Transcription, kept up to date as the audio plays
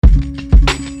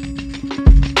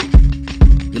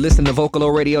You're listening to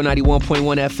Vocalo Radio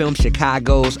 91.1 FM,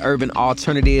 Chicago's urban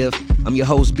alternative. I'm your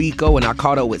host, Biko, and I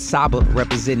caught up with Saba,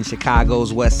 representing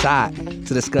Chicago's West Side,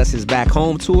 to discuss his Back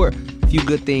Home tour, Few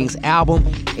Good Things album,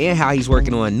 and how he's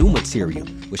working on new material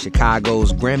with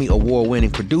Chicago's Grammy Award-winning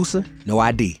producer, No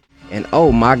ID. And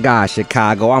oh my gosh,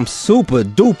 Chicago, I'm super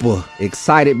duper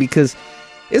excited because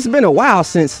it's been a while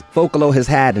since Vocalo has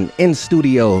had an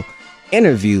in-studio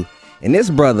interview, and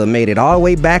this brother made it all the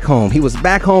way back home. He was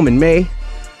back home in May,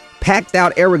 packed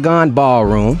out Aragon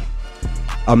Ballroom.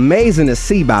 Amazing to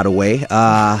see, by the way.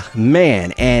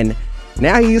 Man, and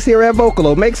now he's here at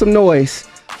Vocalo. Make some noise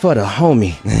for the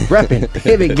homie, repping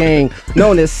Pivot Gang,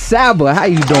 known as Saba. How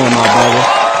you doing, my brother?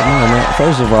 Come on, man.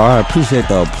 First of all, I appreciate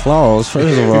the applause.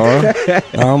 First of all,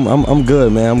 I'm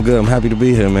good, man. I'm good. I'm happy to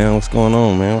be here, man. What's going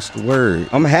on, man? What's the word?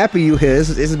 I'm happy you here.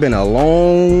 It's been a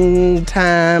long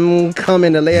time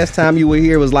coming. The last time you were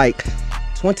here was like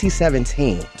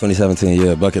 2017. 2017,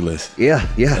 yeah, bucket list. Yeah.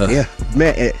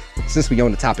 Man, since we on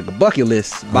the topic of bucket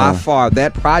lists, by far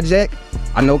that project,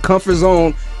 I know Comfort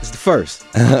Zone is the first.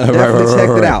 Definitely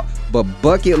checked it out. But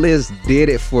bucket list did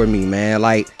it for me, man.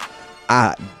 Like,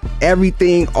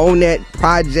 everything on that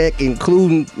project,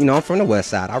 including, I'm from the West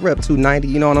Side. I rep 290,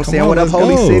 you know what I'm saying? What up,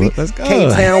 Holy City? Let's go.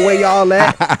 K-Town, where y'all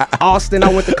at? Austin,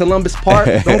 I went to Columbus Park.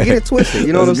 Don't get it twisted,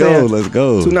 you know what I'm saying? Let's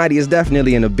go. 290 is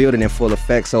definitely in the building in full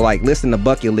effect. So, like, listen to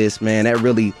Bucket List, man, that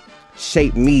really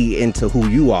shaped me into who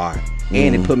you are.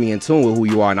 And it put me in tune with who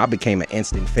you are, and I became an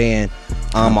instant fan.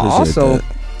 I also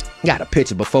got a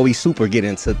picture before we super get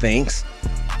into things.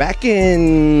 Back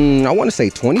in, I want to say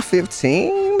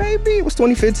 2015, maybe? It was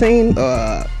 2015.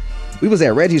 We was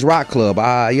at Reggie's Rock Club.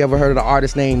 You ever heard of the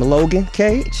artist named Logan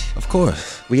Cage? Of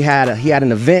course. He had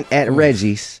an event at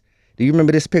Reggie's. Do you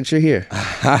remember this picture here?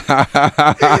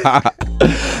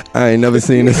 I ain't never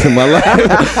seen this in my life.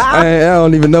 I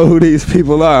don't even know who these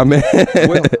people are, man.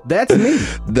 Well, that's me.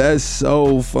 That's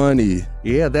so funny.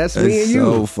 Yeah, that's me and you.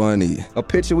 So funny. A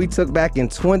picture we took back in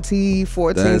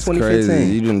 2014, that's 2015.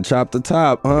 Crazy. You done chopped the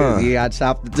top, huh? Yeah, I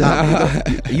chopped the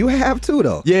top. You have too,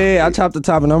 though. Yeah, I chopped the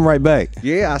top and I'm right back.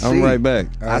 Yeah, I see. I'm right back.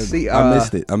 I see. I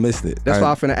missed it. That's why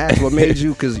I'm finna ask what made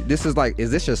you, because this is like, is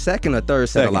this your second or third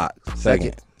set of locks?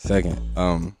 Second.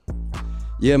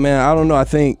 Yeah, man, I don't know. I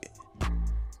think,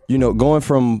 going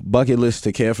from Bucket List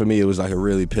to Care For Me, it was like a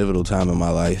really pivotal time in my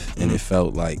life, and it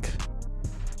felt like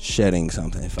shedding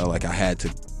something. It felt like I had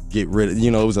to get rid of,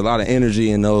 it was a lot of energy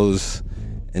in those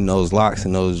locks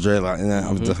and those dreadlocks, and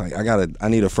I was just like, I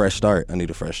need a fresh start.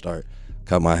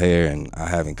 Cut my hair, and I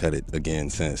haven't cut it again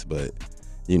since, but,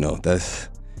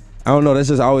 I don't know. That's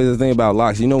just always the thing about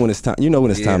locks. You know when it's time. You know when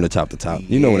it's time to chop the top.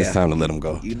 You know when it's time to let them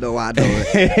go. You know I know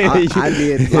it. I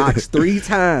did locks 3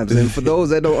 times, and for those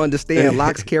that don't understand,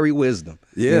 locks carry wisdom.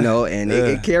 Yeah, and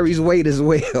it carries weight as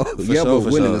well. You ever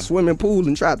went in a swimming pool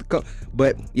and tried to come?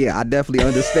 But yeah, I definitely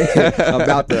understand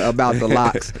about the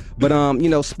locks. But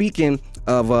speaking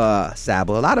of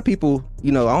Saba, a lot of people, I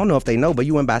don't know if they know, but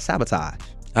you went by Sabotage.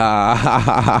 Once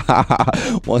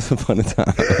upon a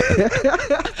time.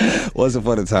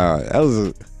 That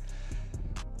was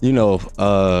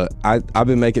I've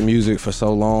been making music for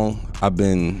so long. I've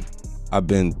been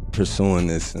pursuing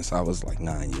this since I was like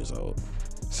 9 years old.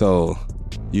 So,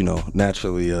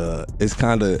 naturally, it's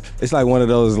like one of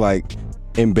those like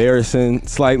embarrassing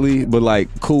slightly, but like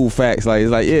cool facts. Like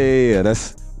it's like, yeah,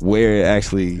 that's where it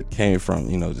actually came from,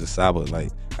 just Saba.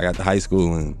 Like I got to high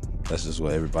school and that's just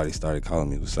what everybody started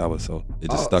calling me, was Saba, so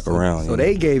it just stuck around. So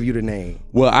they gave you the name.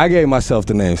 Well, I gave myself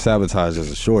the name Sabotage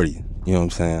as a shorty. You know what I'm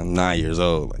saying? I'm 9 years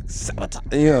old, like Sabotage.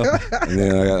 And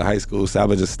then I got to high school,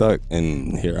 Saba just stuck,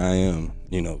 and here I am,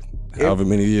 however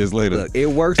many years later. Look,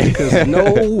 it works because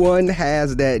no one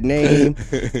has that name,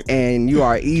 and you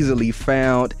are easily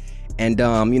found. And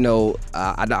I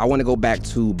want to go back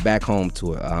to Back Home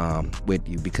tour with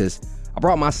you because I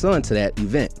brought my son to that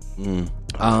event.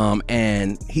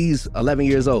 And he's 11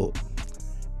 years old.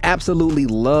 Absolutely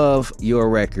love your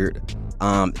record.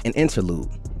 An interlude.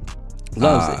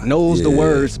 Loves it. Knows the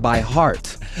words by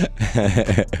heart.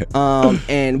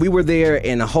 And we were there,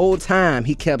 and the whole time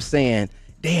he kept saying,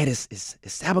 "Dad, is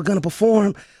Saba gonna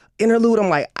perform interlude?" I'm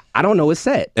like, I don't know, it's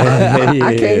set.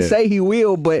 I can't say he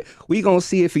will, but we gonna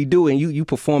see if he do. And you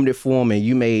performed it for him, and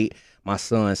you made my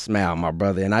son smile, my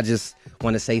brother. And I just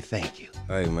want to say thank you.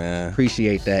 Hey, man.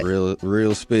 Appreciate that.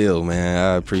 Real spill, man.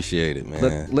 I appreciate it,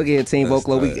 man. Look at Team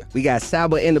Vocalo. We got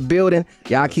Saba in the building.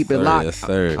 Y'all keep it locked. Yes,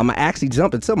 sir. I'm going to actually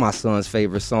jump into my son's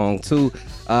favorite song, too.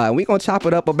 And we going to chop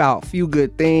it up about Few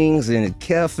Good Things and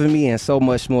Care For Me and so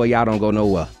much more. Y'all don't go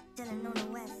nowhere.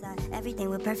 Everything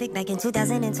was perfect back in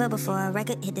 2012 before a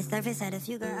record hit the surface. Had a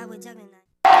few girl I was juggling.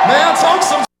 Now talk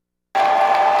some.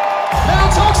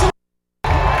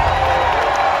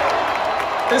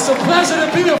 a pleasure to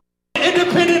be an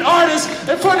independent artist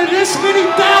in front of this many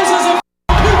thousands of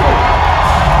people.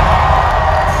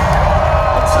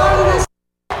 I'm tired of this.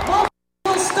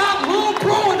 Motherfuckers stop little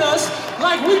blowing us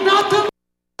like we not them.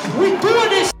 We doing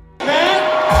this, man.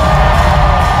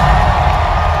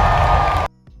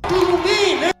 What do you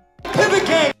mean, man? Pivot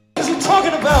game. What is he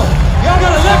talking about? Y'all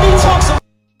gotta let me talk some.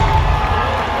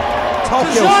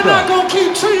 Cause y'all not gonna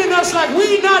keep treating us like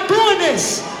we not doing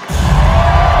this.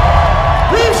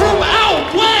 We from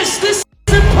out west. This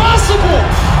is impossible.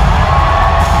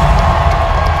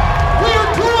 We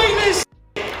are doing this.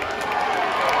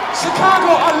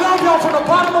 Chicago, I love y'all from the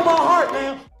bottom of my heart,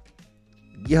 man.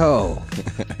 Yo,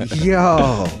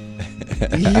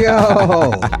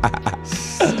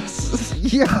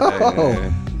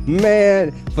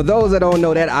 man. For those that don't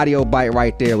know, that audio bite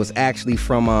right there was actually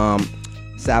from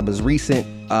Saba's recent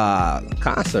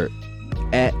concert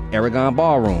at Aragon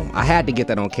Ballroom. I had to get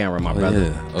that on camera, my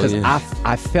brother, because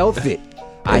I felt it.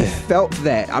 I felt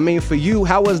that. I mean, for you,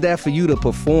 how was that for you to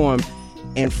perform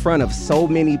in front of so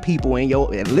many people and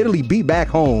literally be back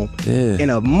home in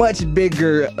a much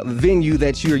bigger venue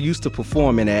that you're used to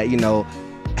performing at? You know,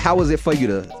 how was it for you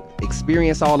to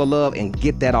experience all the love and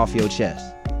get that off your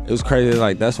chest? It was crazy.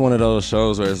 Like, that's one of those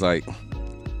shows where it's like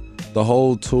the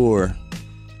whole tour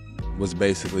was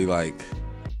basically like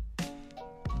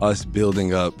us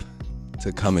building up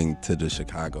to coming to the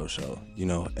Chicago show. You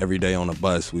know, every day on the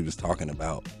bus we was talking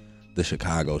about the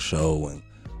Chicago show and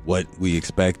what we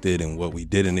expected and what we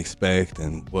didn't expect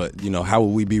and what, you know, how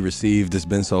would we be received? It's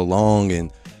been so long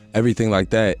and everything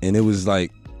like that. And it was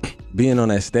like being on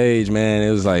that stage, man, it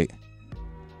was like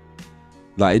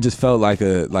it just felt like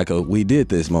a we did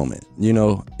this moment, you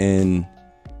know? And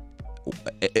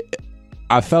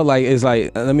I felt like it's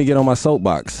like, let me get on my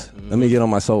soapbox. Let me get on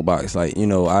my soapbox. Like, you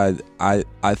know, I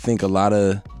think a lot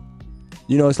of,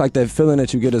 you know, it's like that feeling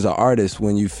that you get as an artist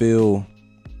when you feel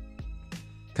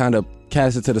kind of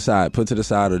cast it to the side, put to the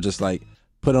side, or just like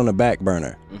put on the back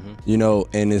burner, you know,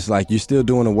 and it's like you're still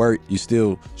doing the work, you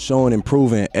still showing and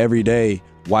proving every day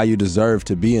why you deserve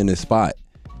to be in this spot.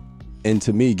 And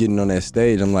to me, getting on that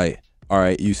stage, I'm like, all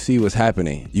right, you see what's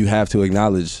happening. You have to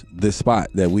acknowledge this spot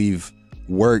that we've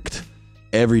worked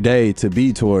every day to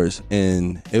be towards.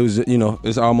 And it was, you know,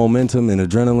 it's all momentum and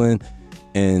adrenaline,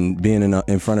 and being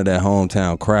in front of that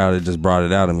hometown crowd, it just brought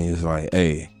it out of me. It's like,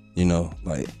 hey, you know,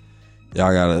 like,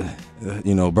 y'all gotta,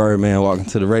 you know, Birdman walking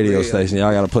to the radio station.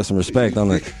 Y'all gotta put some respect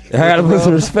on it. Y'all gotta put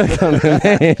some respect on it,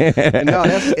 man. No,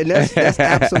 that's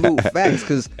absolute facts.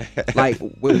 Cause like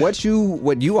with what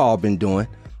you all been doing,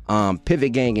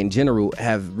 Pivot Gang in general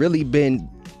have really been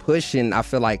pushing, I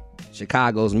feel like,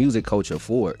 Chicago's music culture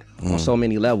forward on so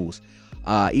many levels.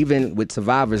 Even with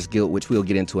Survivor's Guilt, which we'll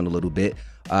get into in a little bit,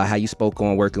 how you spoke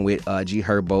on working with G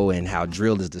Herbo and how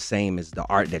drill is the same as the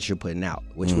art that you're putting out,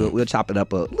 which we'll chop it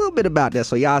up a little bit about that,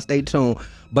 so y'all stay tuned.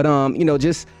 But you know,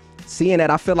 just seeing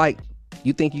that, I feel like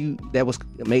you think that was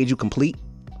made you complete,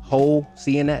 whole,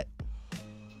 seeing that.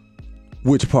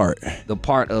 Which part? The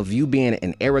part of you being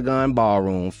in Aragon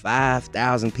Ballroom,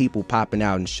 5,000 people popping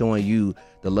out and showing you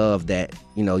the love that,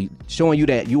 you know, showing you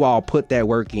that you all put that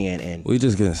work in. And we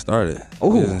just getting started.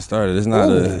 We getting started.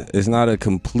 It's not a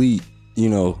complete, you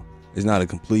know, it's not a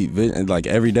complete vision. Like,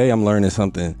 every day I'm learning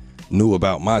something new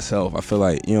about myself. I feel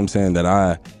like, you know what I'm saying,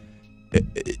 that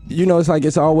you know, it's like,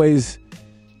 it's always,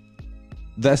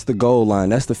 that's the goal line,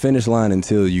 that's the finish line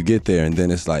until you get there. And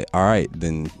then it's like, all right,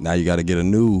 then now you got to get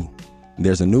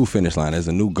there's a new finish line, there's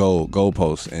a new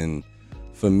goalpost. And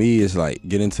for me, it's like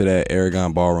getting to that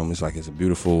Aragon Ballroom. It's like, it's a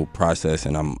beautiful process,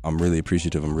 and I'm really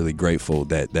appreciative. I'm really grateful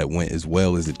that went as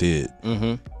well as it did.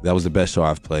 That was the best show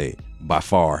I've played by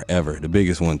far ever, the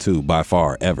biggest one too, by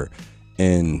far ever.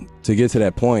 And to get to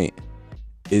that point,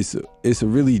 it's a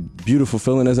really beautiful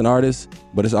feeling as an artist,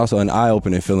 but it's also an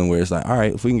eye-opening feeling where it's like, all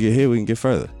right, if we can get here, we can get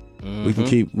further. We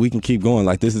can keep going.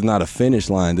 Like, this is not a finish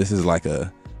line. This is like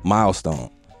a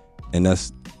milestone. And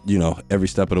that's, you know, every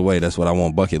step of the way, that's what I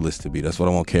want Bucket List to be. That's what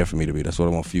I want Care For Me to be. That's what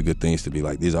I want Few Good Things to be.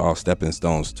 Like, these are all stepping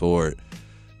stones toward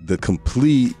the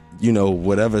complete, you know,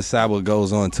 whatever Saba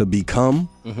goes on to become.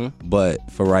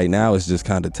 But for right now, it's just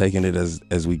kind of taking it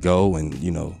as we go, and,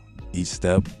 you know, each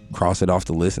step, cross it off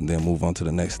the list, and then move on to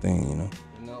the next thing, you know.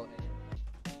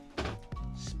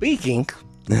 Speaking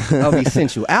of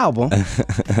Essential album,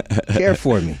 Care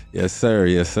For Me. Yes, sir.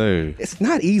 Yes, sir. It's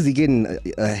not easy getting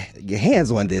your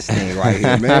hands on this thing right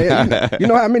here, man. You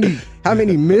know how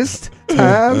many missed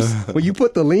times when you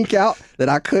put the link out that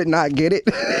I could not get it,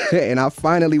 and I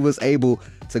finally was able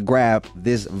to grab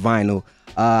this vinyl.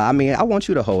 I mean, I want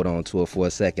you to hold on to it for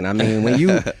a second. I mean, when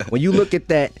you look at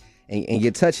that and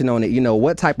you're touching on it, you know,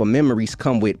 what type of memories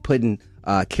come with putting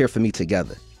Care For Me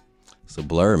together? It's a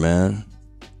blur, man.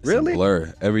 It's Really? a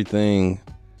blur. Everything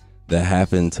that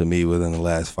happened to me within the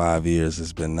last 5 years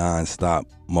has been nonstop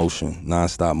motion,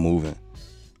 nonstop moving.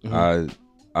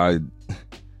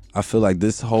 I feel like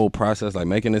this whole process, like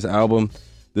making this album,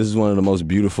 this is one of the most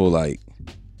beautiful like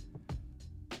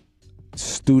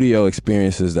studio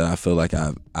experiences that I feel like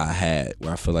I had,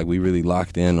 where I feel like we really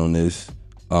locked in on this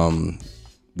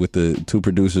with the two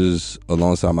producers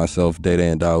alongside myself, Data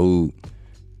and Daoud,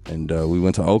 and we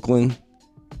went to Oakland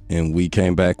and we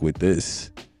came back with this.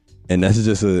 And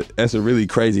that's a really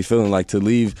crazy feeling. Like to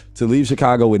leave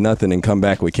Chicago with nothing and come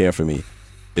back with Care For Me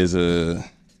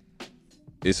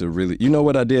it's a really, you know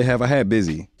what I did have? I had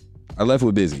Busy. I left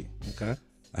with Busy. Okay.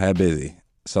 I had Busy.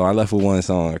 So I left with one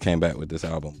song. I came back with this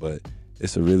album, but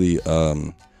it's a really,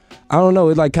 I don't know.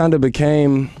 It like kind of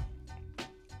became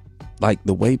like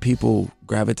the way people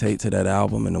gravitate to that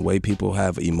album and the way people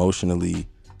have emotionally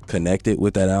connected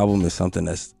with that album is something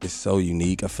is so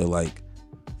unique. I feel like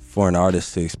for an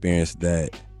artist to experience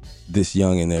that this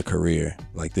young in their career,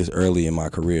 like this early in my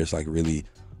career, it's like really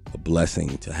a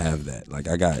blessing to have that. Like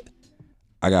I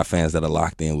got fans that are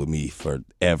locked in with me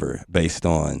forever based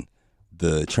on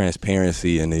the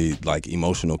transparency and the like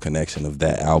emotional connection of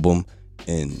that album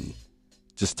and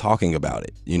just talking about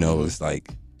it. You know, it's like,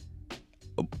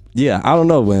 yeah, I don't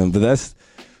know, man, but that's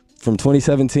from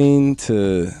 2017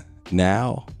 to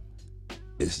now,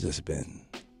 it's just been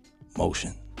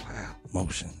motion. Wow.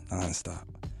 Motion, nonstop.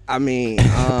 I mean,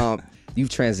 you've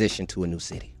transitioned to a new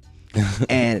city.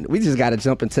 And we just got to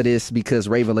jump into this because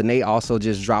Raven Lenae also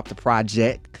just dropped a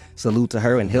project. Salute to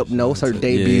her and Hypnos, her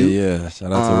debut. Yeah,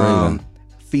 shout out to Raven.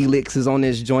 Felix is on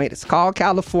this joint. It's called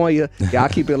California. Y'all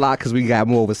keep it locked because we got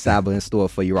more with Saba in store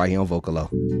for you right here on Vocalo.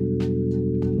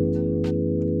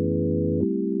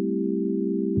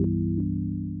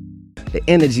 The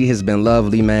energy has been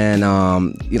lovely, man.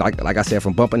 Like I said,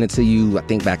 from bumping into you, I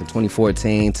think back in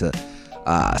 2014 to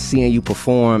seeing you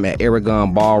perform at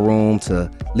Aragon Ballroom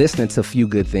to listening to Few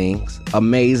Good Things.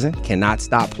 Amazing. Cannot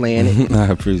stop playing it. I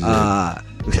appreciate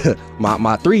it.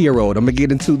 My 3-year-old, I'm gonna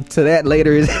get into that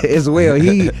later as well.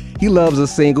 He loves a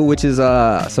single, which is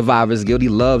Survivor's Guilt. He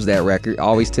loves that record.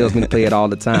 Always tells me to play it all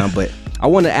the time. But I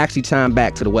want to actually chime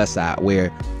back to the West Side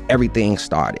where everything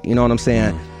started. You know what I'm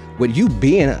saying? With you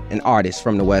being an artist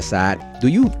from the West Side, do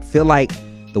you feel like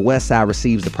the West Side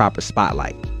receives the proper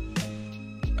spotlight?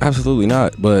 Absolutely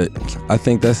not. But I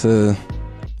think that's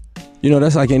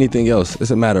that's like anything else.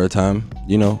 It's a matter of time.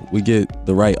 You know, we get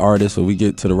the right artist or we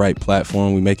get to the right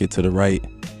platform, we make it to the right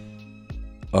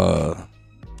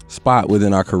spot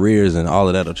within our careers and all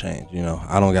of that'll change. You know,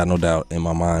 I don't got no doubt in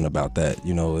my mind about that.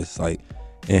 You know, it's like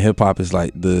in hip hop, it's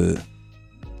like the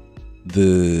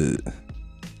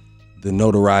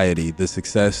notoriety, the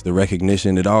success, the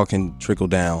recognition, it all can trickle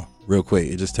down real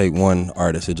quick. It just take one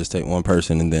artist, it just take one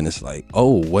person, and then it's like,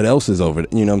 oh, what else is over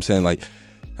there? You know what I'm saying? Like,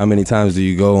 how many times do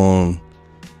you go on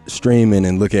streaming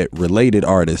and look at related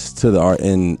artists to the art?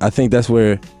 And I think that's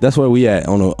where we at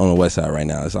on the West Side right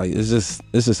now. It's like it's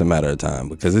just a matter of time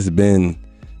because it's been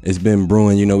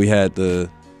brewing. You know, we had the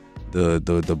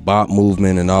bop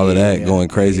movement and all of that going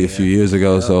crazy a few years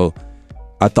ago. Yeah. So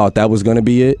I thought that was gonna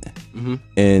be it. Mm-hmm.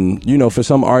 And you know, for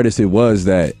some artists it was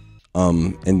that,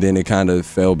 and then it kind of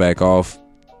fell back off.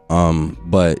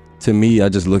 But to me, I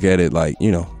just look at it like,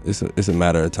 you know, it's a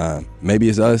matter of time. Maybe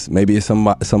it's us, maybe it's some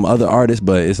other artist,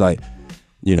 but it's like,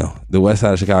 you know, the West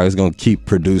Side of Chicago is gonna keep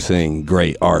producing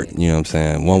great art. You know what I'm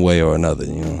saying? One way or another.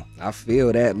 You know. I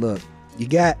feel that. Look, you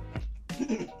got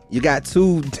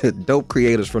two dope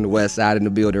creators from the West Side in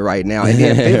the building right now, and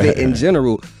then Pivot in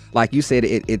general. Like you said,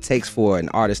 it takes for an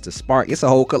artist to spark. It's a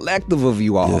whole collective of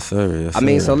you all. Yes, sir. Yes, I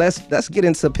mean, so let's get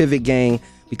into Pivot Gang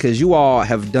because you all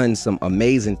have done some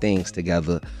amazing things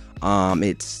together. I'm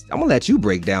gonna let you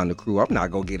break down the crew. I'm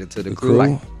not gonna get into the crew.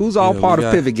 Like, who's all part of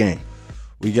Pivot Gang?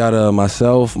 We got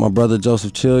myself, my brother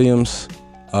Joseph Chilliams,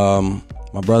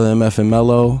 my brother MF and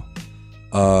Mello,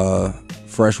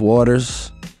 Fresh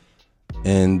Waters,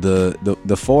 and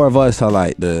the four of us are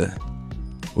like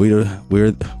we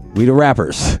the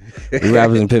rappers. We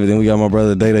rappers in Pivot. Then we got my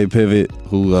brother Day Pivot,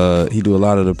 who he do a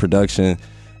lot of the production,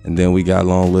 and then we got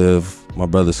Long Live, my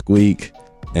brother Squeak,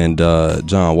 and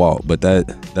John Walt. But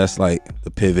that's like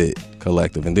the Pivot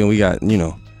collective. And then we got, you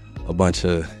know, a bunch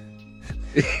of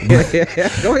go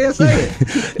ahead, say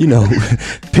it. You know,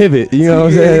 Pivot. You know what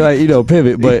I'm saying? Like, you know,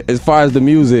 Pivot. But as far as the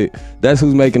music, that's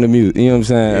who's making the music. You know what I'm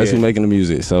saying? That's who's making the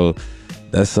music. So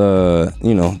that's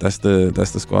you know, that's the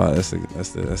squad. That's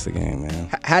the game, man.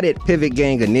 How did Pivot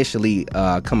Gang initially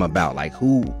come about? Like,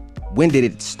 who when did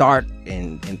it start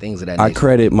and things of that nature? I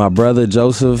credit my brother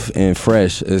Joseph and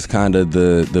Fresh as kind of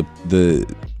the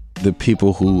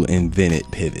people who invented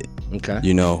Pivot. Okay.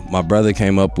 You know, my brother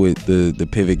came up with the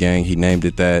Pivot Gang. He named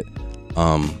it that.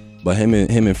 But him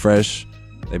and Fresh,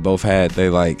 they both had they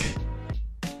like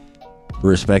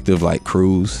respective like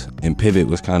crews, and Pivot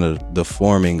was kind of the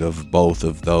forming of both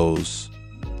of those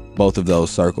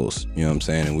circles. You know what I'm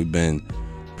saying? And we've been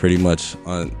pretty much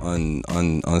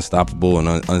unstoppable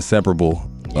and inseparable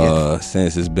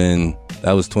since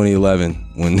that was 2011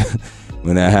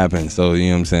 when that happened. So you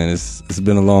know what I'm saying? It's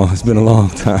been a long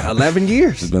time. 11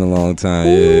 years. It's been a long time.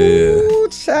 Ooh,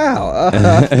 child.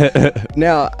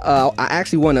 Now, I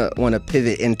actually want to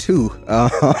pivot into,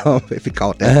 if you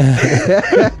call it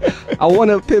that. I want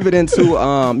to pivot into,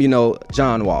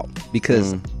 John Walt,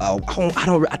 because I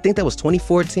think that was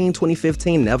 2014,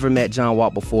 2015. Never met John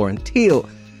Walt before until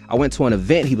I went to an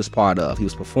event he was part of. He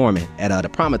was performing at the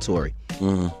Promontory.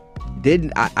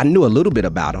 I knew a little bit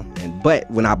about him, but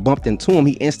when I bumped into him,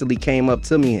 he instantly came up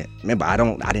to me. And remember, I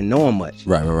didn't know him much.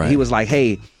 Right. He was like,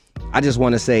 "Hey, I just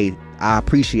want to say I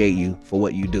appreciate you for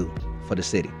what you do for the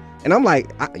city." And I'm like,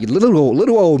 little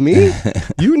old me,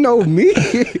 you know me.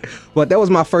 But that was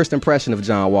my first impression of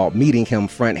John Walt, meeting him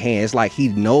front hand. It's like he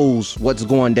knows what's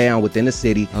going down within the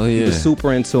city. Oh yeah, he was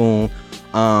super in tune.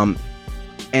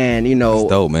 And you know, that's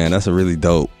dope, man. That's a really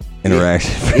dope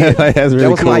interaction. Yeah. Like, that's really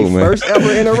that was cool, my man. first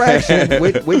ever interaction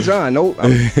with John. No,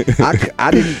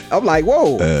 I didn't. I'm like,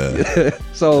 whoa.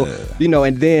 So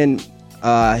and then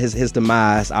his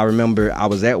demise. I remember I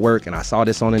was at work and I saw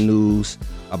this on the news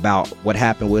about what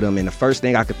happened with him, and the first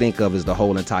thing I could think of is the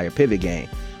whole entire Pivot Gang.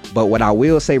 But what I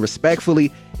will say respectfully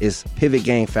is Pivot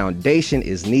Gang Foundation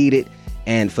is needed.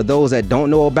 And for those that don't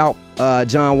know about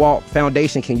John Walt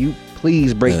Foundation, can you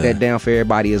please break that down for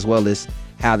everybody, as well as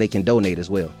how they can donate as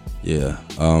well? Yeah.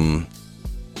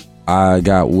 I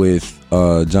got with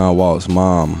John Walt's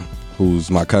mom, who's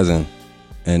my cousin,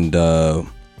 and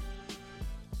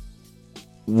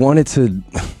wanted to,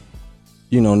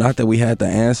 not that we had the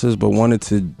answers, but wanted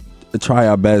to try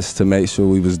our best to make sure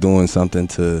we was doing something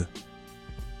to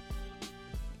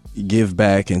give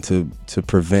back and to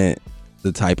prevent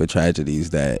the type of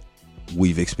tragedies that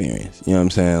we've experienced. You know what I'm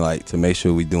saying? Like, to make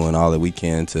sure we're doing all that we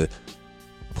can to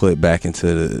put back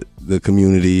into the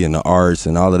community and the arts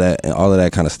and all of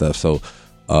that kind of stuff. So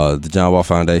the John Walt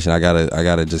Foundation, I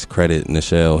gotta just credit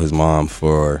Nichelle, his mom,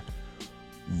 for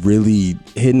really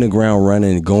hitting the ground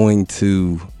running, going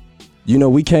to,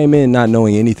 we came in not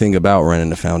knowing anything about running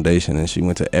the foundation, and she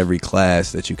went to every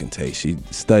class that you can take. She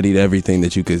studied everything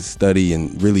that you could study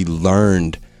and really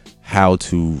learned how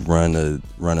to run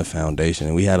a foundation.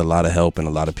 And we had a lot of help and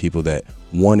a lot of people that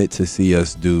wanted to see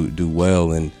us do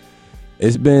well, and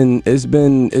it's been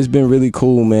really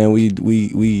cool, man.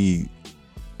 We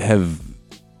have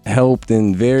helped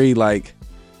in very like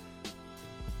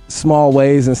small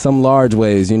ways and some large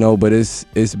ways, but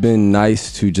it's been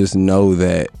nice to just know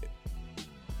that,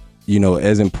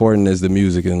 as important as the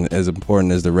music and as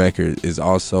important as the record is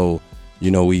also,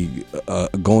 we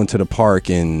going to the park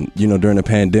and, during the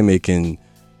pandemic and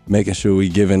making sure we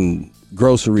giving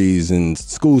groceries and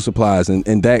school supplies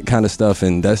and that kind of stuff.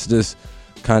 And that's just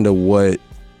kind of what,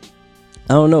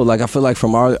 I don't know, like I feel like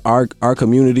from our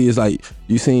community is like,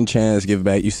 you seen Chance give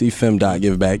back, you see FemDot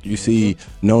give back, you see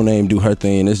No Name do her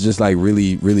thing. It's just like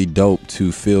really, really dope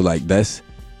to feel like that's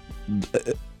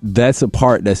a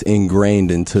part that's ingrained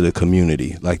into the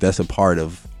community. Like, that's a part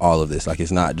of all of this. Like,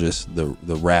 it's not just the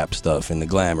rap stuff and the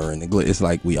glamour and the it's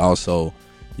like we also,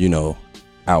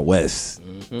 out west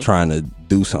trying to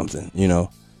do something,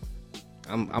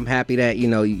 I'm happy that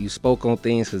you spoke on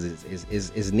things because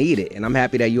it's needed, and I'm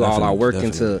happy that you all are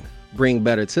working to bring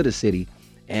better to the city.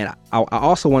 And I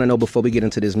also want to know, before we get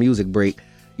into this music break,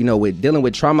 with dealing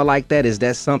with trauma like that, is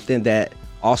that something that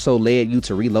also led you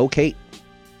to relocate?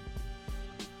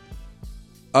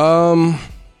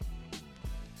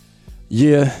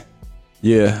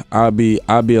 Yeah. I'll be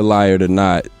a liar to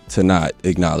not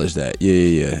acknowledge that.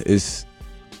 Yeah.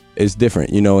 It's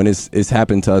different, and it's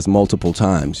happened to us multiple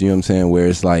times, you know what I'm saying, where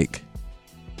it's like,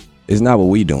 it's not what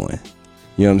we doing.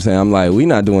 You know what I'm saying? I'm like, we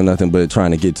not doing nothing but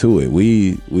trying to get to it.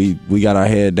 We got our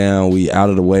head down, we out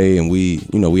of the way, and we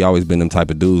always been them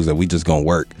type of dudes that we just gonna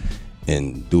work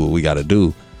and do what we gotta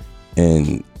do.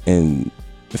 And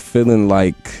feeling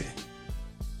like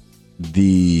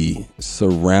the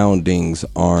surroundings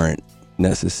aren't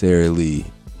necessarily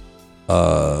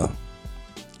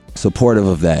supportive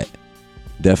of that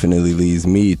definitely leads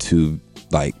me to,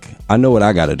 like, I know what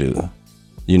I gotta do.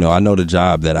 I know the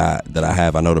job that I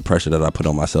have. I know the pressure that I put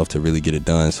on myself to really get it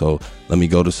done. So let me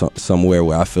go to somewhere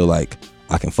where I feel like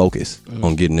I can focus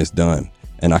on getting this done,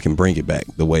 and I can bring it back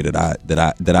the way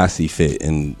that I see fit,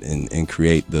 and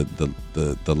create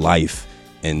the life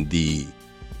and the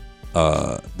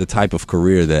type of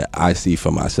career that I see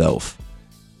for myself.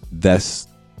 That's,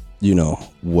 you know,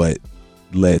 what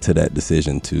led to that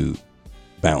decision to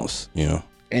bounce, you know.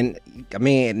 And I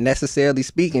mean, necessarily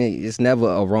speaking, it's never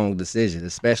a wrong decision,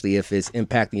 especially if it's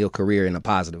impacting your career in a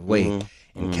positive way.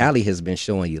 And Cali has been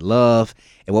showing you love.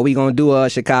 And what we gonna do,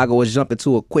 Chicago, is jump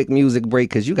into a quick music break,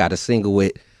 because you got a single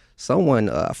with someone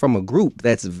from a group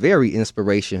that's very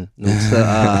inspirational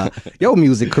to your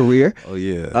music career. Oh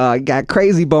yeah. Got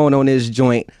Crazy Bone on this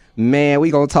joint. Man, we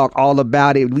gonna talk all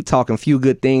about it. We talking Few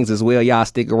Good Things as well. Y'all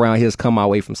stick around. Here's Come My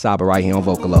Way from Saba right here on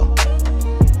Vocalo.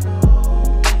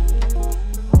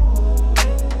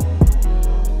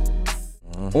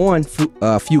 On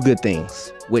Few Good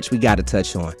Things, which we got to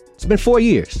touch on. It's been 4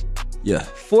 years. Yeah.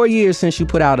 4 years since you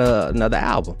put out another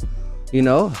album. You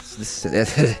know,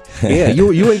 yeah,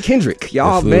 you and Kendrick,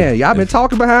 y'all, man, y'all been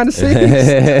talking behind the scenes.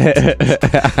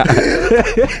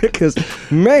 Because,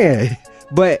 man,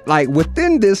 but like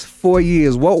within this 4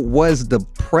 years, what was the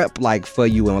prep like for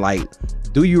you? And like,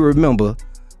 do you remember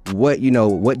what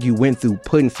you went through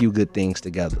putting Few Good Things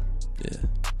together? Yeah.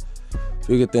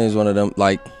 Few Good Things, one of them,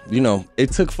 like, you know,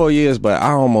 it took 4 years, but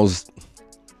I almost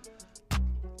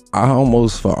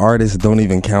for artists don't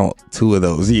even count 2 of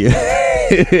those years.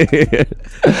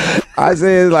 I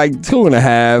said like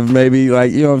 2.5, maybe,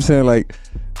 like, you know what I'm saying? Like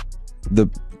the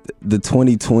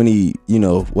 2020, you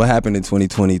know, what happened in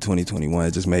 2020, 2021,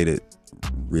 it just made it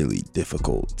really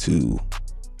difficult to,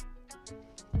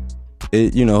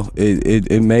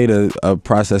 it made a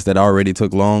process that already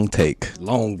took way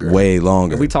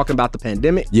longer. Are we talking about the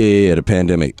pandemic? Yeah, the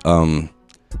pandemic.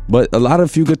 But a lot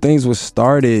of Few Good Things was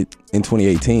started in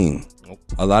 2018.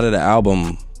 A lot of the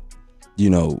album, you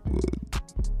know,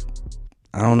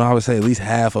 I don't know, I would say at least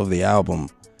half of the album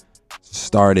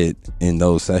started in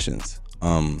those sessions.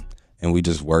 And we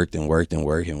just worked, and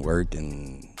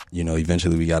you know,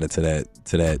 eventually we got it to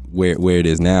that where it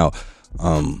is now.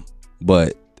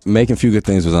 But making Few Good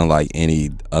Things was unlike any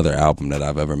other album that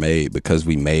I've ever made, because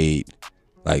we made,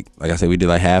 like I said, we did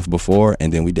like half before,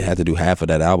 and then we had to do half of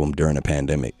that album during the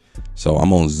pandemic. So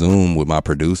I'm on Zoom with my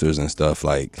producers and stuff,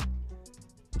 like,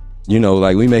 you know,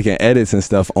 like we making edits and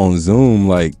stuff on Zoom.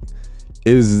 Like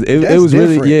it was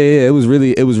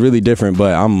really different.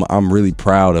 But I'm really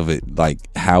proud of it, like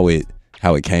how it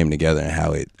came together and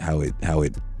how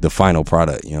it the final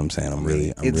product. You know what I'm saying? I'm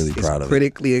really proud of it. It's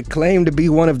critically acclaimed to be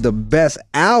one of the best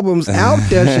albums out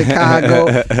there,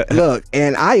 Chicago. Look,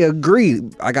 and I agree.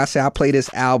 Like I said, I play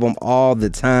this album all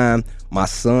the time. My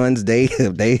sons, they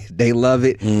love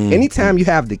it. Anytime you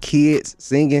have the kids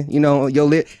singing, you know, your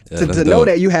to know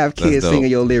that you have kids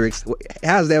singing your lyrics,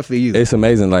 how's that for you? It's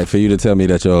amazing. Like for you to tell me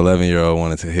that your 11-year-old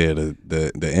wanted to hear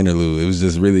the interlude, it's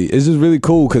just really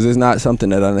cool, because it's not something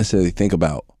that I necessarily think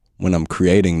about when I'm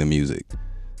creating the music.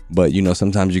 But, you know,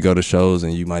 sometimes you go to shows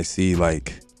and you might see,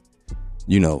 like,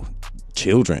 you know,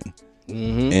 children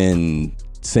and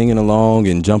singing along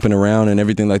and jumping around and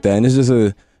everything like that. And it's just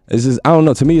I don't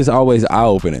know, to me it's always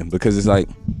eye-opening, because it's like,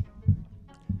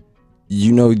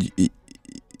 you know,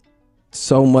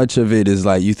 so much of it is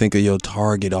like you think of your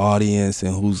target audience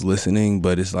and who's listening,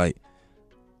 but it's like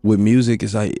with music,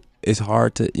 it's like it's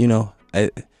hard to, you know,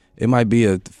 it might be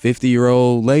a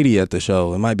 50-year-old lady at the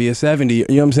show, it might be a 70, you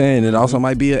know what I'm saying? It also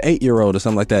might be an 8-year-old or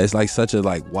something like that. It's like such a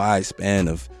like wide span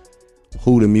of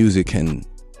who the music can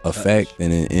affect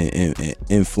and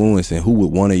influence, and who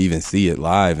would want to even see it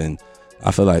live. And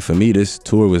I feel like for me, this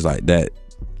tour was like that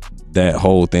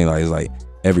whole thing. Like, it's like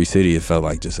every city, it felt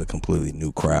like just a completely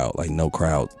new crowd. Like no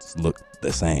crowds looked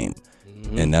the same.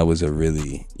 And that was a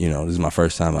really, you know, this is my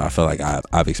first time. I feel like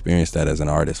I've experienced that as an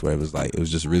artist, where it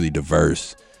was just really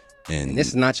diverse. And this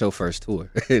is not your first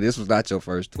tour. This was not your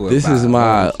first tour. This is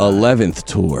my 11th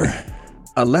tour.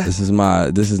 11.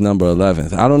 This is number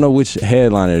 11th. I don't know which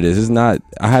headliner it is. It's not.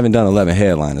 I haven't done 11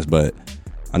 headliners, but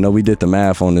I know we did the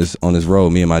math on this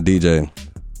road. Me and my DJ.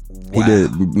 Wow. He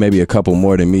did maybe a couple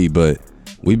more than me, but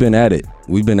we've been at it.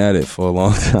 We've been at it for a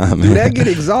long time. Man. Do that get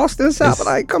exhausting?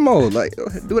 Like, come on, like,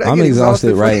 do that? I'm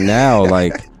exhausted right now.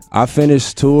 Like, I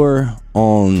finished tour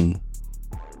on,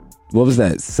 what was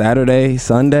that, Saturday,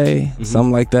 Sunday,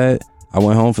 something like that. I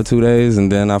went home for 2 days,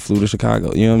 and then I flew to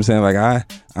Chicago. You know what I'm saying? Like, I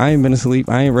ain't been asleep.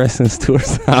 I ain't resting since tour.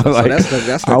 Like, so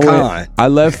that's the con.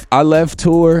 I left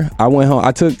tour. I went home.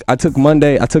 I took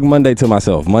Monday to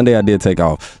myself. Monday I did take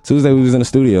off. Tuesday we was in the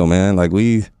studio, man. Like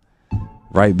we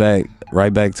right back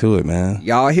to it, man.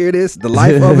 Y'all hear this? The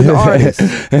life of an artist.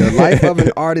 The life of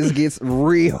an artist gets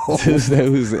real. Tuesday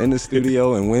was in the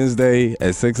studio, and Wednesday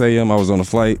at 6 a.m. I was on a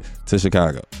flight to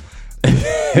Chicago.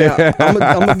 Yeah, I'm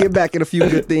gonna get back at a few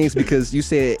good things because you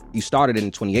said you started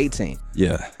in 2018.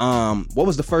 Yeah. What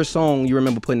was the first song you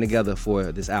remember putting together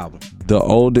for this album? The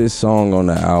oldest song on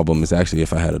the album is actually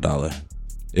 "If I Had a Dollar."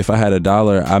 If I Had a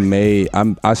Dollar,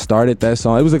 I started that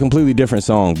song. It was a completely different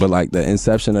song, but like the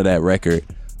inception of that record,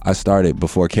 I started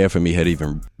before "Care for Me" had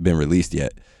even been released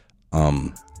yet.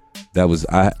 That was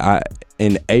I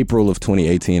in April of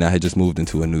 2018. I had just moved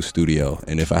into a new studio,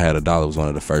 and "If I Had a Dollar" was one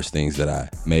of the first things that I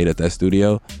made at that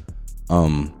studio.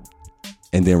 And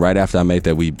then right after I made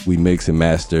that, we mixed and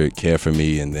mastered "Care for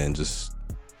Me," and then just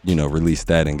released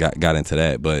that and got into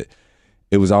that. But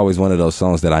it was always one of those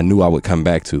songs that I knew I would come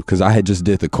back to because I had just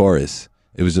did the chorus.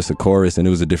 It was just a chorus and it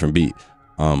was a different beat.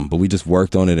 But we just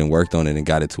worked on it and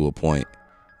got it to a point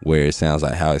where it sounds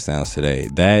like how it sounds today.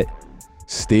 That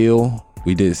Still,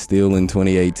 we did Still in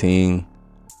 2018.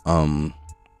 It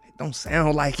don't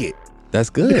sound like it. That's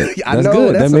good. I That's know,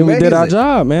 good. that's That means we did our amazing.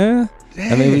 job, man.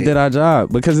 I mean, we did our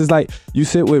job because it's like you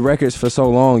sit with records for so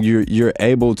long, you're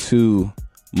able to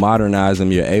modernize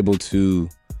them. You're able to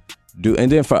do,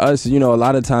 and then for us, a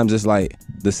lot of times it's like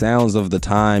the sounds of the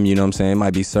time. You know what I'm saying? It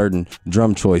might be certain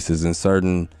drum choices and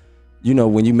certain,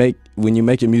 when you make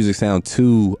your music sound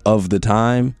too of the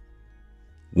time,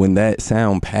 when that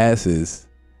sound passes,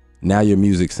 now your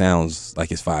music sounds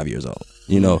like it's 5 years old.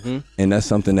 And that's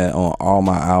something that on all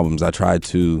my albums I try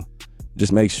to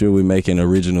just make sure we're making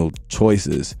original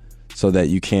choices so that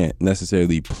you can't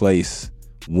necessarily place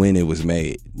when it was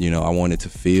made. I want it to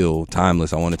feel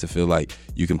timeless. I want it to feel like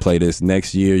you can play this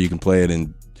next year, you can play it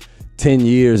in 10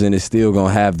 years and it's still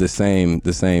gonna have the same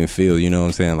feel. You know what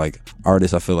I'm saying? Like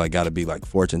artists, I feel like gotta be like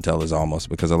fortune tellers almost,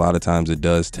 because a lot of times it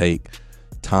does take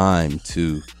time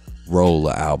to roll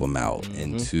an album out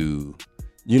and to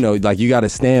like you got to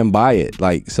stand by it.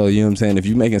 Like, so you know what I'm saying, if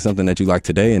you're making something that you like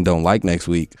today and don't like next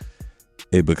week,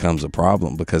 it becomes a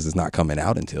problem because it's not coming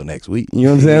out until next week. You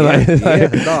know what I'm saying?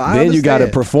 Then you got to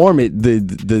perform it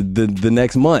the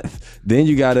next month. Then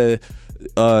you got to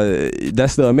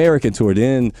that's the American tour.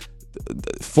 Then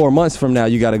 4 months from now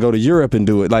you got to go to Europe and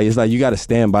do it. Like, it's like you got to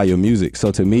stand by your music.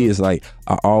 So to me, it's like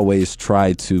I always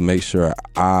try to make sure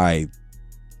I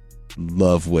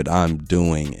love what I'm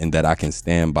doing and that I can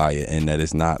stand by it and that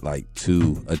it's not like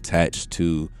too attached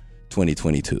to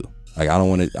 2022. Like I don't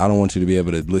want you to be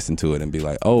able to listen to it and be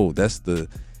like, oh, that's the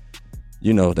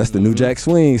that's the New Jack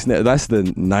Swing, that's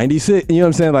the 96. You know what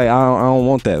I'm saying? Like I don't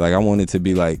want that. Like I want it to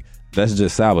be like, that's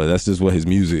just Saba. That's just what his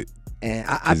music. And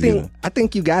I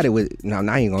think you got it with. No,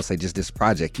 now you're gonna say just this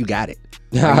project. You got it.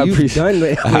 I You've appreciate done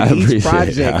it I with each appreciate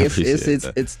project.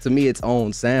 it. It's to me its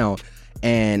own sound.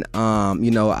 And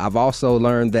I've also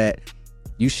learned that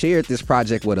you shared this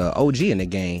project with an OG in the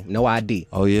game, No ID.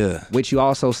 Oh yeah. Which you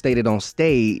also stated on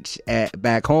stage at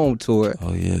Back Home Tour.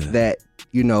 Oh yeah. That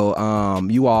you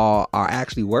all are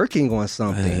actually working on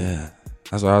something. Yeah.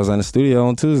 That's why I was in the studio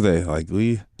on Tuesday. Like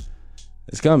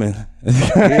it's coming.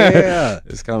 Yeah.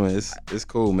 It's coming. It's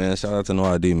cool, man. Shout out to No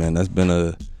ID, man. That's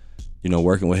been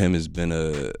working with him has been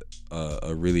a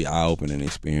really eye-opening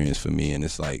experience for me, and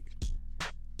it's like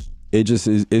it just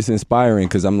is. It's inspiring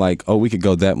because I'm like, oh, we could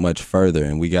go that much further,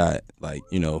 and we got like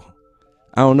I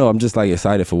don't know. I'm just like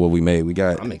excited for what we made.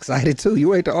 I'm excited too.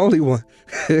 You ain't the only one.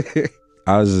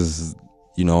 I was just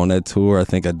on that tour. I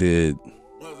think I did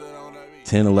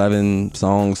 10, 11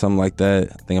 songs, something like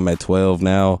that. I think I'm at 12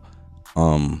 now.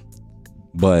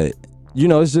 But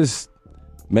it's just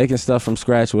making stuff from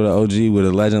scratch with an OG, with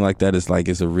a legend like that. It's like,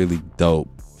 it's a really dope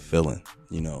feeling,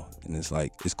 and it's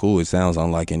like, it's cool. It sounds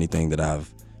unlike anything that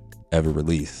I've ever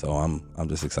released. So I'm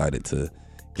just excited to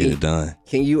get it done.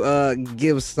 Can you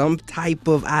give some type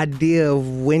of idea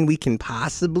of when we can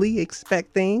possibly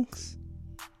expect things?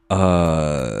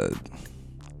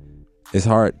 It's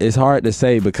hard to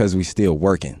say because we still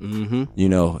working.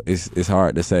 It's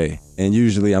hard to say. And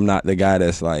usually I'm not the guy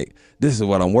that's like, this is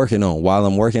what I'm working on while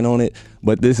I'm working on it.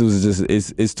 But this was just,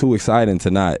 it's too exciting to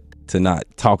not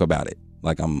talk about it.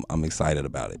 Like I'm excited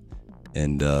about it.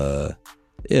 And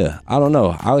yeah, I don't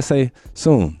know. I would say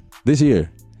soon, this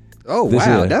year. Oh,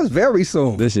 wow. That's very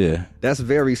soon. This year. That's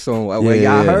very soon. Well,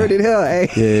 y'all heard it here. Hey.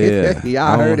 Yeah.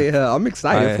 Y'all heard it here. I'm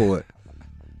excited for it.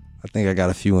 I think I got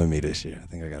a few in me this year.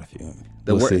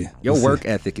 We'll see. Your work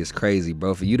ethic is crazy,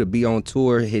 bro. For you to be on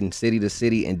tour, hitting city to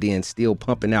city, and then still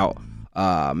pumping out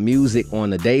music on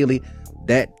the daily,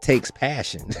 that takes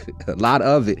passion, a lot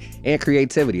of it, and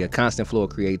creativity, a constant flow of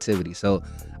creativity. So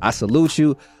I salute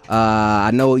you.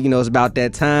 I know, it's about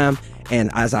that time.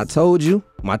 And as I told you,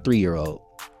 my 3-year-old,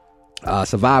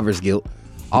 Survivor's Guilt.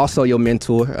 Also your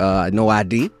mentor, No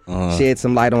ID. Shed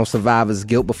some light on Survivor's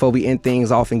Guilt. Before we end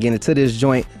things off and get into this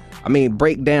joint, I mean,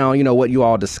 break down, you know, what you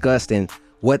all discussed and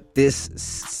what this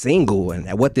single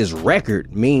and what this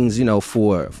record means, you know,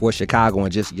 for Chicago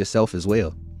and just yourself as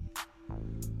well.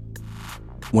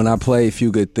 When I play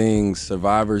Few Good Things,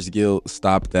 Survivor's Guilt,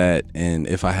 Stop That, and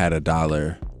If I Had a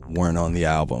Dollar weren't on the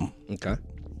album. Okay.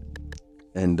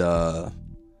 And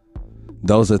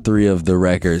those are three of the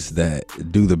records that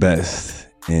do the best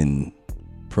in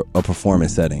a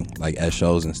performance setting, like at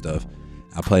shows and stuff.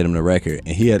 I played him the record,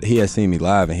 and he had seen me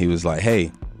live, and he was like,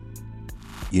 "Hey,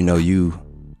 you know, you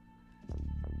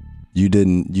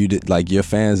did like your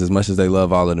fans, as much as they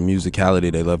love all of the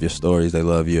musicality, they love your stories, they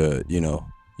love your, you know,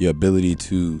 your ability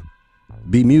to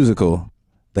be musical.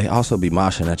 They also be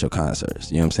moshing at your concerts.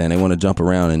 You know what I'm saying? They want to jump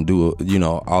around and do, you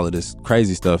know, all of this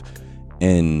crazy stuff,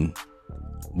 and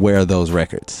wear those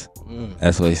records."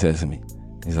 That's what he says to me.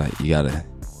 He's like, you gotta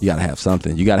have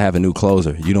something. You gotta have a new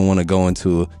closer. You don't want to go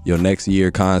into your next year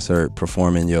concert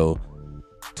performing your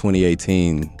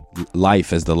 2018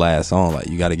 Life as the last song. Like,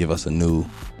 you got to give us a new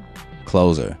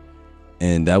closer.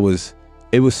 And it was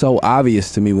so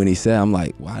obvious to me when he said, I'm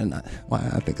like, why didn't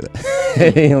I think of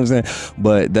that? You know what I'm saying?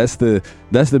 But that's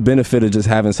the benefit of just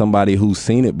having somebody who's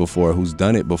seen it before, who's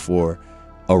done it before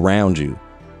around you.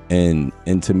 And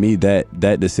to me,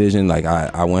 that decision, like,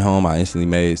 I went home, I instantly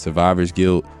made Survivor's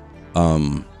Guilt.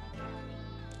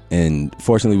 And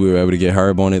fortunately we were able to get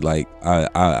Herb on it. Like,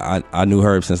 I knew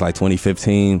Herb since like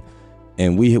 2015,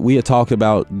 and we had talked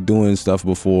about doing stuff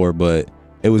before, but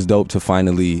it was dope to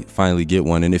finally get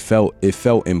one. And it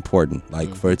felt important,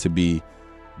 like, for it to be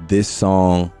this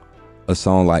song, a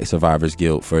song like Survivor's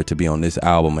Guilt, for it to be on this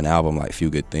album, an album like Few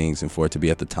Good Things, and for it to be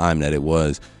at the time that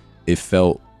it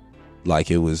felt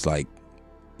like it was like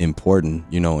important,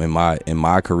 you know, in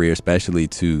my career, especially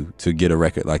to get a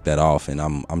record like that off. And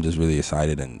I'm just really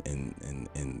excited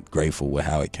and grateful with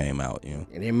how it came out, you know.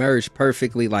 And it merged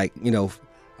perfectly, like, you know,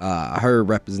 I heard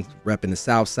repping the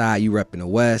South Side, you repping the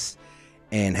West,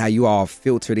 and how you all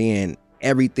filtered in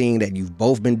everything that you've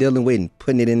both been dealing with and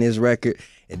putting it in this record.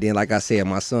 And then, like I said,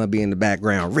 my son be in the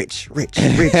background, rich. I'm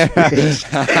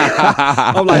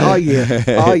like, oh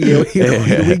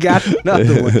yeah, we got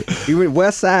another one. Even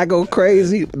West Side go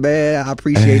crazy, man. I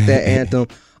appreciate that anthem.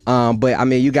 But I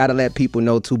mean, you got to let people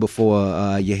know too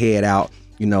before you head out,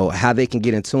 you know, how they can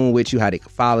get in tune with you, how they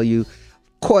can follow you,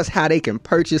 of course, how they can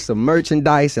purchase some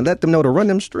merchandise, and let them know to run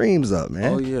them streams up,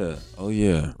 man. Oh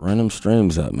yeah, run them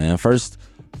streams up, man. First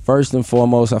and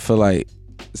foremost, I feel like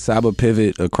Saba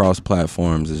Pivot across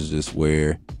platforms is just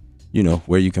where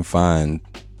you can find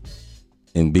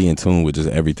and be in tune with just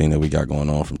everything that we got going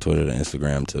on, from Twitter to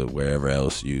Instagram to wherever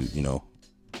else you know,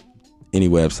 any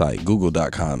website,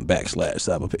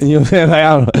 google.com/Saba Pivot. You know what I'm saying? Like,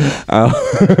 I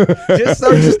don't just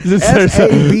search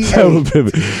Saba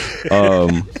Pivot.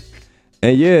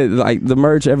 And yeah, like the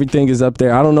merch, everything is up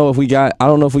there. I don't know if we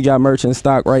got merch in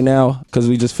stock right now because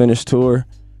we just finished tour.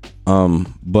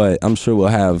 But I'm sure we'll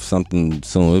have something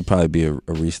soon. It'll probably be a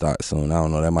restock soon. I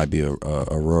don't know. That might be a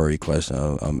Rory question,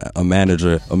 a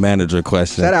manager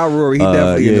question. Shout out Rory. He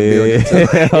definitely in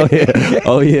the building.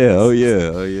 Oh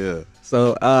yeah.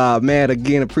 So, man,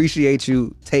 again, appreciate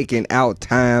you taking out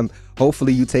time.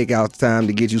 Hopefully you take out time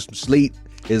to get you some sleep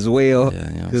as well,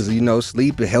 because you know,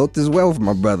 sleep, health is wealth,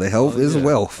 my brother. Health is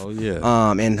wealth.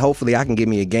 And hopefully I can get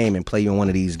me a game and play you in one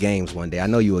of these games one day. I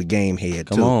know you a game head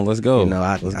too. Come on, let's go. You know,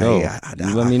 let's go. You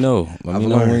let me know. Let me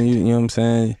know when you know what I'm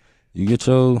saying. You get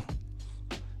your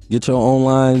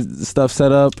online stuff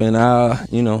set up, and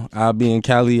I'll be in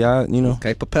Cali.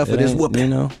 Okay, prepare for this whooping. You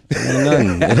know,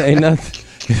 it ain't nothing.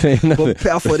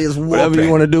 Prepare for this whooping. Whatever you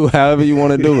want to do, however you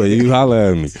want to do it, you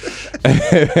holler at me.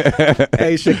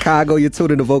 Hey, Chicago, you're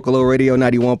tuned to Vocalo Radio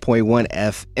 91.1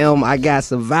 FM. I got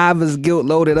Survivor's Guilt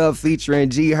loaded up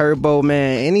featuring G Herbo,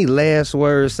 man. Any last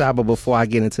words, Saba, before I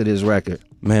get into this record?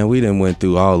 Man, we done went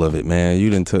through all of it, man.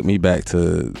 You done took me back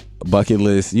to Bucket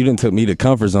List. You done took me to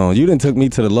Comfort Zone. You done took me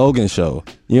to the Logan show.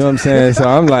 You know what I'm saying? So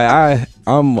I'm like,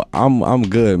 I'm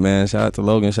good, man. Shout out to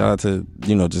Logan. Shout out to,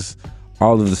 just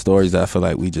all of the stories that I feel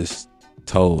like we just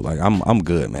told. Like, I'm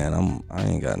good, man. I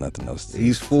ain't got nothing else to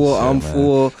He's full. say, I'm man.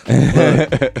 full.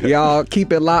 Look, y'all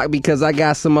keep it locked, because I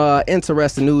got some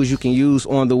interesting news you can use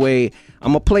on the way.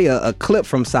 I'm gonna play a clip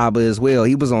from Saba as well.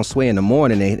 He was on Sway in the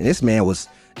Morning, and this man was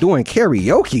doing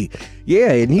karaoke.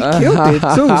 Yeah, and he killed it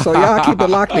too. So y'all keep it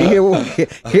locked and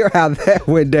hear how that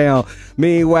went down.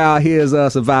 Meanwhile, here's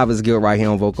Survivor's Guilt right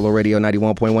here on Vocalo Radio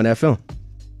 91.1 FM.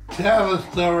 Tell a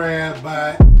story,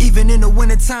 everybody. Even in the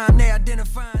wintertime, they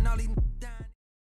identifying all these